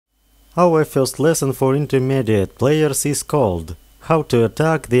Our first lesson for intermediate players is called How to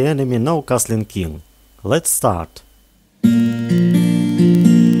attack the enemy no-castling king. Let's start.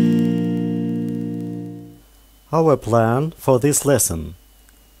 Our plan for this lesson: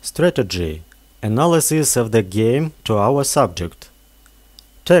 strategy, analysis of the game to our subject;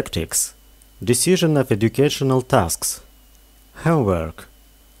 tactics, decision of educational tasks; homework.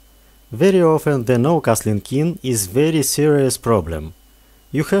 Very often the no-castling king is very serious problem.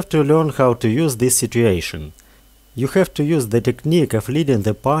 You have to learn how to use this situation. You have to use the technique of leading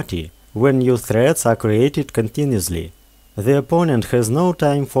the party when new threats are created continuously. The opponent has no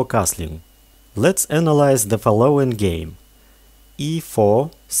time for castling. Let's analyze the following game: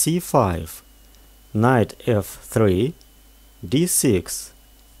 e4, c5, knight f3, d6,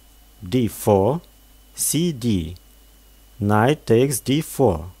 d4, cd, knight takes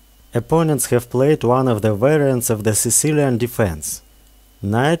d4. Opponents have played one of the variants of the Sicilian defense.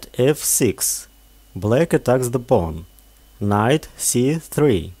 Knight f6, black attacks the pawn. Knight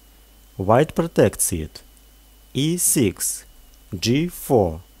c3, white protects it. e6,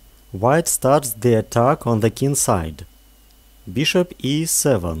 g4, white starts the attack on the king side. Bishop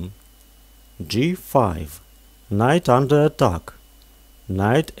e7, g5, knight under attack.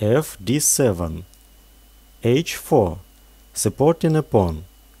 Knight f d7, h4, supporting a pawn.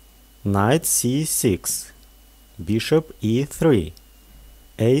 Knight c6, bishop e3,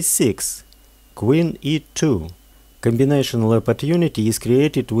 a6, queen e2. Combinational opportunity is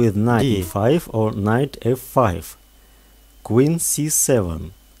created with knight e5 or knight f5. Queen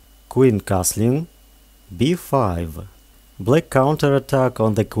c7, queen castling, b5. Black counter-attack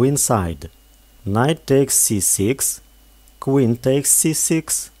on the queen side. Knight takes c6, queen takes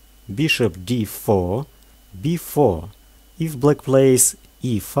c6, bishop d4, b4. If black plays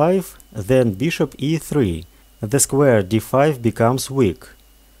e5, then bishop e3. The square d5 becomes weak.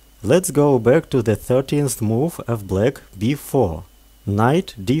 Let's go back to the 13th move of black b4.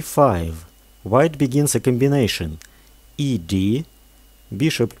 Knight d5. White begins a combination. ed,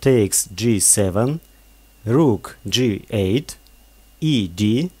 bishop takes g7, rook g8,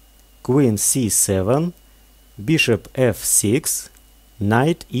 ed, queen c7, bishop f6,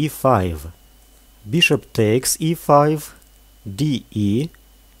 knight e5. Bishop takes e5, de,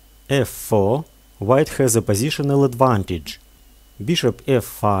 f4. White has a positional advantage. Bishop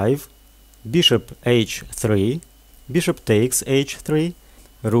f5, bishop h3, bishop takes h3,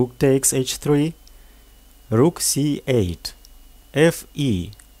 rook takes h3, rook c8,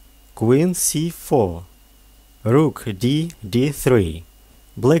 fe, queen c4, rook d3.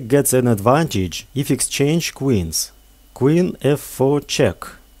 Black gets an advantage if exchange queens. Queen f4 check.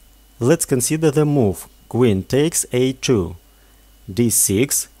 Let's consider the move. Queen takes a2,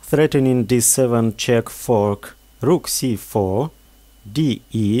 d6, threatening d7 check fork, rook c4,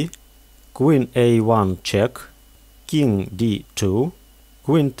 de, queen a1 check, king d2,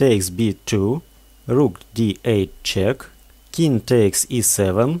 queen takes b2, rook d8 check, king takes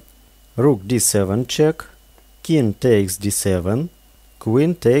e7, rook d7 check, king takes d7,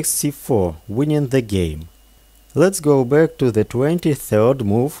 queen takes c4, winning the game. Let's go back to the 23rd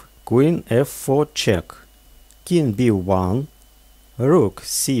move, queen f4 check, king b1, rook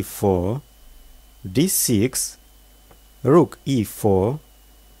c4, d6, rook e4,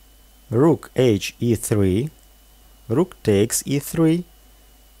 rook h e3, rook takes e3,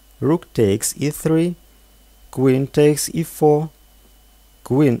 rook takes e3, queen takes e4,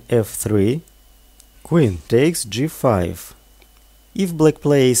 queen f3, queen takes g5. If black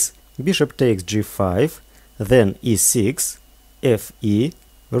plays bishop takes g5, then e6, fe,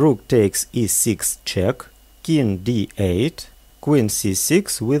 rook takes e6 check, king d8, queen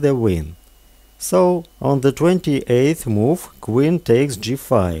c6 with a win. So, on the 28th move, queen takes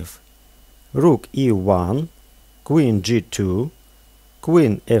g5, rook e1, queen g2,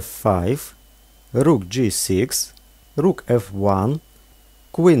 queen f5, rook g6, rook f1,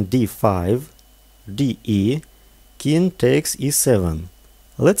 queen d5, de, king takes e7.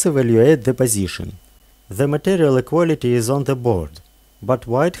 Let's evaluate the position. The material equality is on the board, but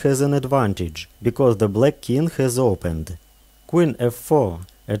white has an advantage, because the black king has opened. Queen f4,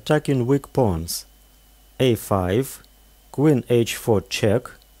 attacking weak pawns. a5, queen h4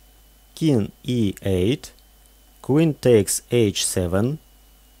 check, king e8, queen takes h7,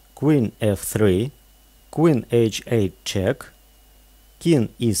 queen f3, queen h8 check, king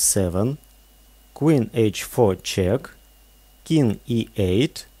e7, queen h4 check, king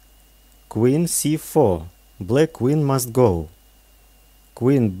e8, queen c4, black queen must go.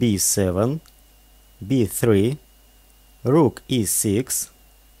 Queen b7, b3, rook e6,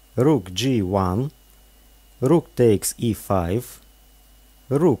 rook g1, rook takes e5,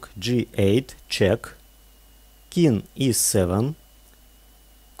 Rook g8, check, King e7,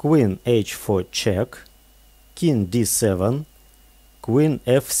 Queen h4, check, King d7, Queen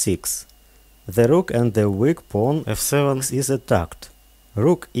f6. The rook and the weak pawn f7 is attacked.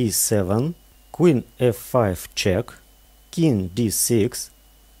 Rook e7, Queen f5, check, King d6,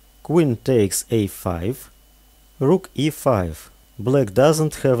 Queen takes a5, Rook e5. Black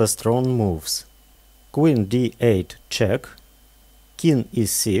doesn't have a strong moves. Queen d8, check, King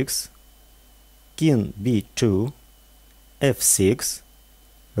e6, King b2, f6,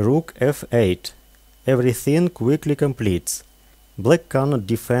 Rook f8. Everything quickly completes. Black cannot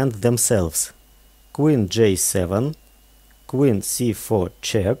defend themselves. Queen j7, Queen c4,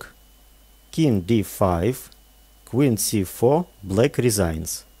 check, King d5, Queen c4, Black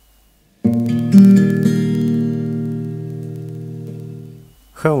resigns.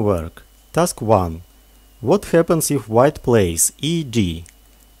 Homework. Task 1. What happens if White plays ed?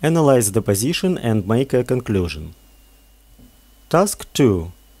 Analyze the position and make a conclusion. Task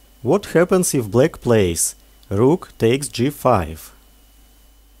 2. What happens if Black plays Rook takes g5?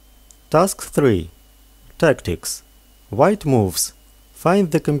 Task 3. Tactics. White moves. Find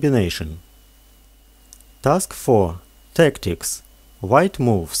the combination. Task 4. Tactics. White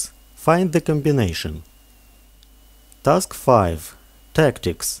moves. Find the combination. Task 5.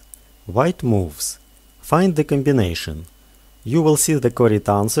 Tactics. White moves. Find the combination. You will see the correct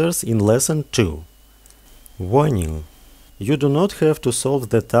answers in Lesson 2. Warning. You do not have to solve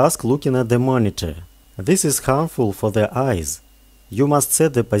the task looking at the monitor. This is harmful for the eyes. You must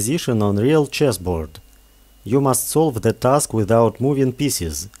set the position on real chessboard. You must solve the task without moving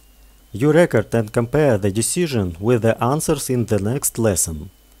pieces. You record and compare the decision with the answers in the next lesson.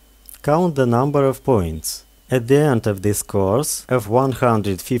 Count the number of points. At the end of this course of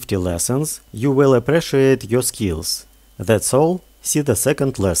 150 lessons, you will appreciate your skills. That's all. See the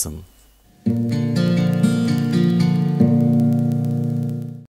second lesson.